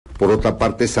Por otra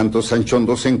parte, Santos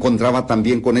Sanchondo se encontraba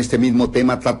también con este mismo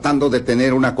tema, tratando de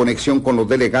tener una conexión con los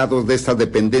delegados de estas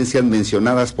dependencias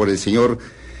mencionadas por el señor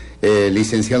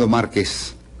licenciado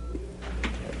Márquez.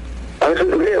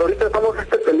 Ahorita estamos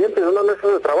pendientes de una mesa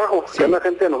de trabajo, sí, que es la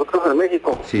gente de nosotros en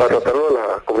México, sí, para tratar de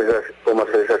la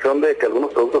comercialización de que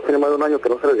algunos productos tienen más de un año que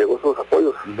no se les llegó sus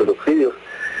apoyos, de subsidios.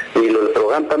 Y lo del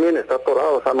Progan también está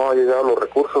atorado, o sea, no ha llegado los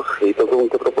recursos y todo un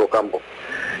que otro Pro Campo.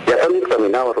 Ya están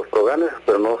dictaminados los Proganes,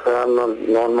 pero no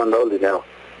han mandado el dinero.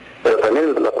 Pero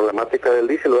también la problemática del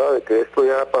diésel, ¿verdad? De que esto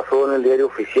ya pasó en el diario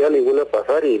oficial y vuelve a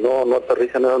pasar y no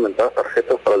aterrizan esas mentadas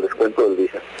tarjetas para el descuento del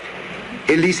diésel.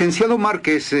 El licenciado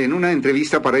Márquez, en una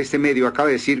entrevista para este medio, acaba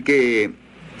de decir que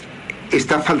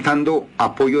está faltando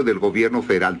apoyo del gobierno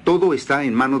federal. Todo está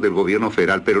en manos del gobierno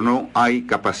federal, pero no hay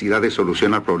capacidad de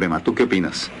solución al problema. ¿Tú qué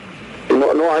opinas?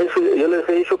 No hay, yo les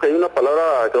he dicho que hay una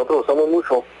palabra que nosotros usamos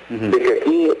mucho, de que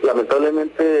aquí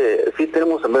lamentablemente sí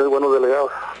tenemos en vez de buenos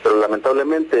delegados, pero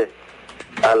lamentablemente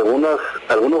algunos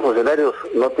funcionarios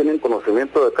no tienen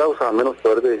conocimiento de causa, a menos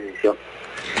poder de decisión.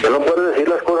 Que no pueden decir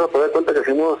las cosas por dar cuenta que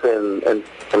hicimos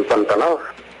empantanados.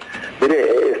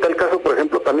 Mire, está el caso, por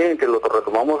ejemplo, también que lo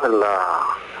retomamos en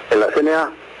la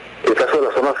CNA, el caso de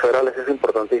las zonas federales es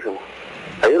importantísimo.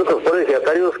 Hay unos transportes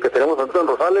ejidatarios que tenemos nosotros en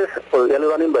Rosales, pues ya le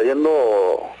van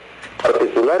invadiendo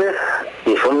particulares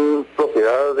y son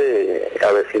propiedad de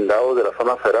avecindados de la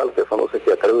zona federal, que son los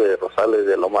ejidatarios de Rosales,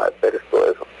 de Loma de Pérez, todo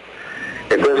eso.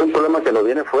 Entonces es un problema que nos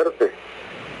viene fuerte.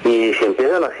 Y si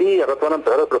empiezan así, al rato van a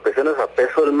empezar las expropiaciones a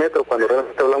peso el metro, cuando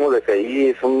realmente hablamos de que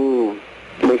ahí son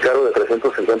muy caros de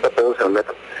 350 pesos el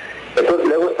metro. Entonces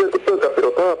le hago este tipo de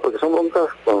capirotada porque son broncas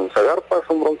con Zagarpa,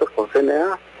 son broncas con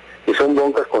CNA y son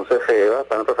broncas con CFE, ¿verdad?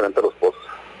 También referente a los pozos.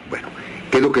 Bueno,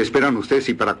 ¿qué es lo que esperan ustedes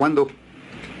y para cuándo?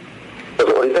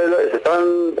 Pues ahorita se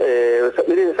están,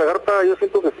 mire, Zagarpa, yo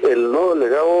siento que el nuevo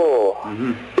delegado,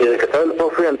 el que estaba en el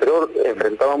profe anterior,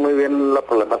 enfrentaba muy bien la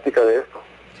problemática de esto.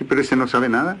 Sí, pero ese no sabe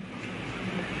nada.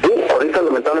 Sí, ahorita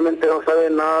lamentablemente no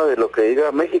sabe nada de lo que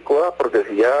diga México, ¿verdad? Porque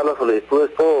si ya la solicitud de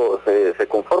esto se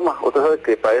conforma, usted sabe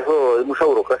que para eso es mucha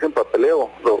burocracia en papeleo,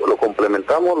 lo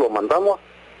complementamos, lo mandamos,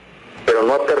 pero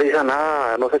no aterriza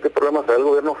nada, no sé qué problema será el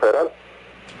gobierno federal.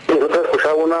 Y nosotros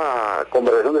escuchaba una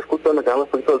conversación de escucha donde quedamos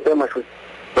un poquito del tema,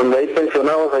 donde hay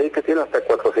pensionados ahí que tienen hasta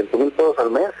 400,000 pesos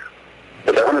al mes,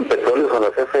 que trabajan en petróleos en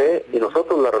la CFE, y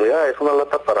nosotros la realidad es una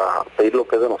lata para pedir lo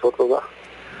que es de nosotros, ¿verdad?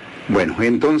 Bueno,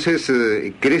 entonces,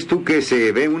 ¿crees tú que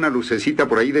se ve una lucecita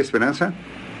por ahí de esperanza?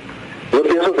 Yo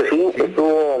pienso que sí,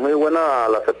 estuvo muy buena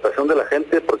la aceptación de la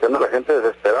gente, porque anda la gente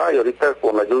desesperada, y ahorita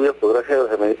con la lluvia, pues gracias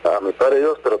a mi Padre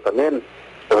Dios, pero también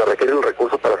pues, requiere el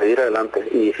recurso para seguir adelante.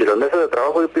 Y si los meses de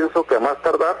trabajo, yo pienso que a más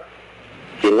tardar,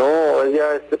 si no es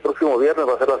ya este próximo viernes,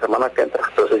 va a ser la semana que entra.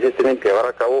 Entonces sí tienen que llevar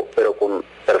a cabo, pero con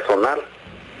personal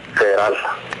federal,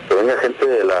 que venga gente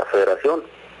de la federación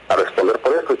a responder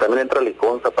por esto, y también entra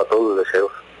Liconza para todos los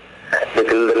deseos. De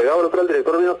que el delegado, el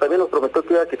director vino, también nos prometió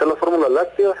que iba a quitar las fórmulas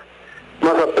lácteas,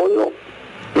 más apoyo,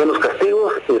 menos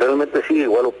castigos, y realmente sigue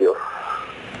igual o peor.